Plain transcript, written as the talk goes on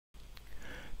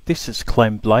This is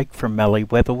Clem Blake from Mallee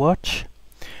Weather Watch,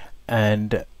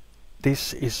 and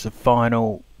this is the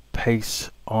final piece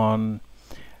on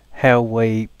how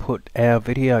we put our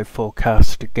video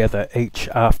forecast together each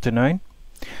afternoon.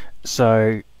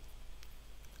 So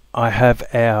I have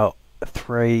our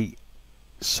 3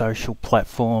 social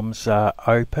platforms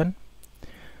open,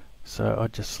 so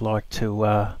I'd just like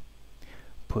to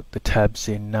put the tabs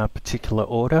in particular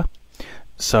order.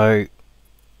 So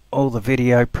all the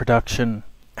video production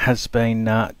has been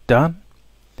done,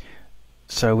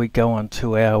 so we go on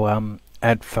to our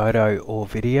add photo or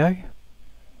video,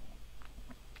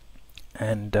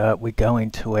 and we go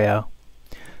into our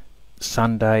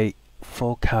Sunday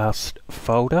forecast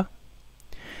folder,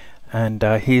 and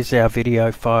here's our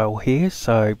video file here.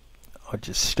 So I'll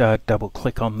just double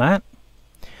click on that,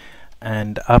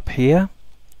 and up here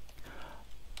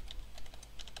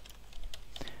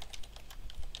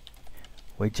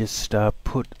we just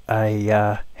put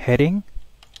a heading,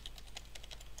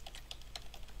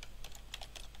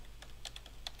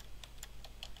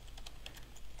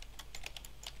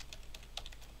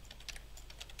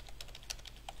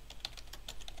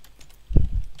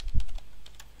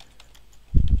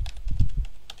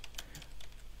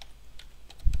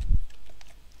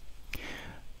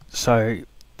 so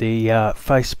the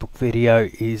Facebook video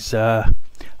is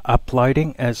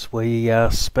uploading as we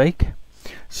speak.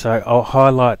 So I'll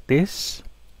highlight this,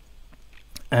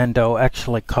 and I'll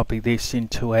actually copy this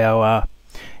into our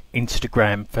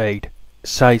Instagram feed.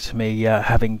 Saves me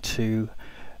having to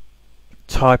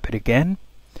type it again.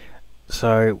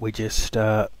 So we just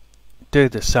do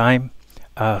the same,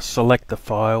 select the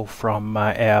file from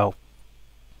our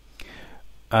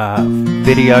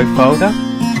video folder,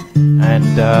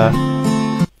 and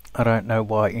I don't know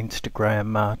why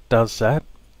Instagram does that,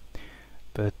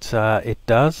 but it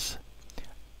does.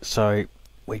 So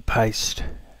we paste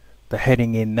the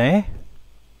heading in there.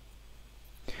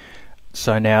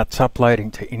 So now it's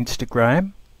uploading to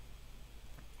Instagram,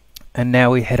 and now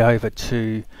we head over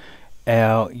to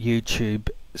our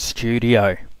YouTube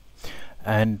studio,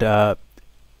 and it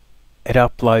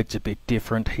uploads a bit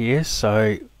different here.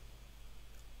 So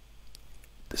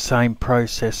the same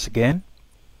process again,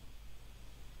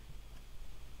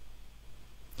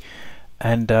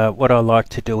 and what I like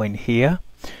to do in here,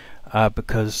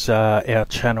 because our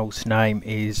channel's name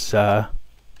is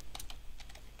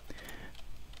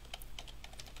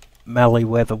Mallee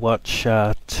Weather Watch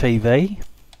TV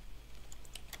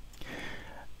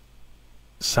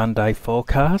Sunday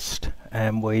forecast,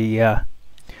 and we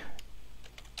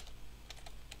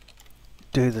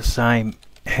do the same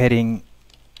heading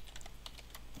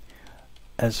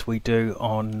as we do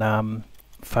on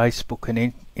Facebook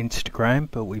and Instagram,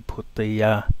 but we put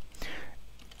the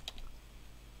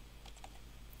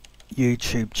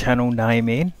YouTube channel name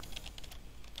in.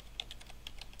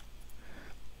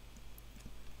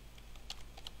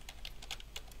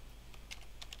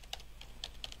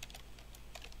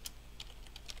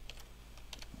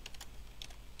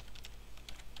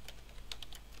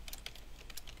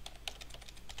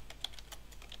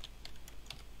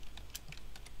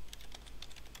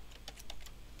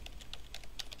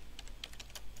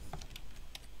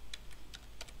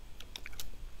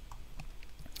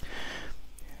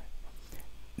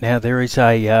 Now there is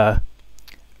a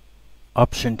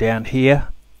option down here,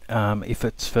 if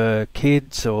it's for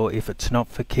kids or if it's not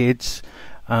for kids.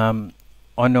 I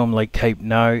normally keep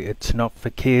no, it's not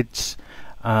for kids,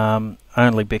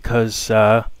 only because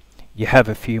you have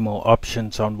a few more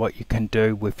options on what you can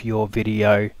do with your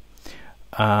video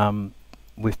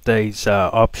with these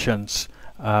options.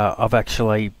 I've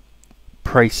actually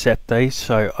preset these,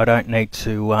 so I don't need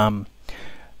to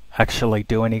actually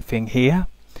do anything here.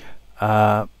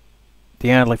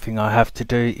 The only thing I have to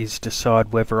do is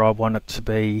decide whether I want it to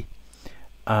be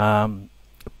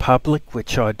public,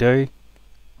 which I do,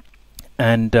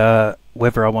 and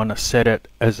whether I want to set it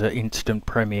as an instant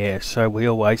premiere. So we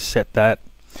always set that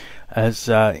as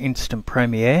instant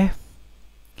premiere,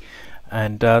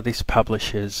 and this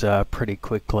publishes pretty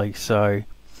quickly. So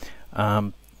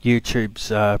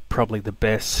YouTube's probably the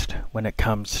best when it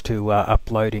comes to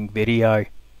uploading video.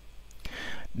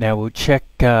 Now we'll check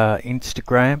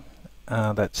Instagram.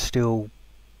 That's still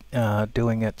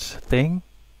doing its thing,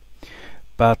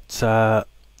 but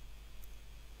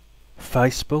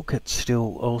Facebook, it's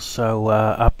still also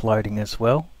uploading as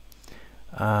well,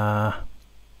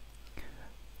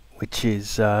 which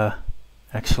is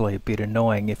actually a bit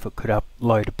annoying. If it could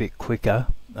upload a bit quicker,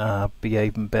 be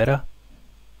even better.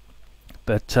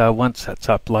 But once that's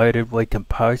uploaded, we can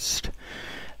post,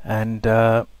 and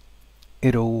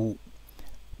it'll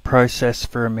process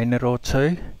for a minute or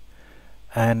two,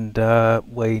 and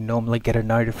we normally get a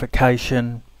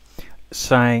notification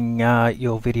saying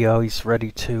your video is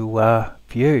ready to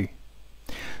view.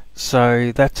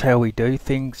 So that's how we do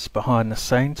things behind the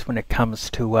scenes when it comes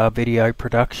to video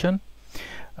production.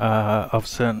 I've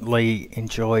certainly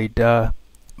enjoyed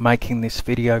making this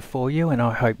video for you, and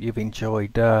I hope you've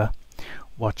enjoyed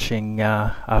watching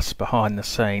us behind the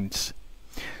scenes.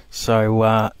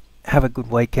 So have a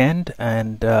good weekend,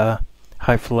 and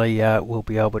hopefully we'll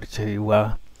be able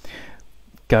to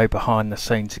go behind the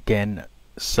scenes again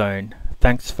soon.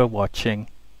 Thanks for watching.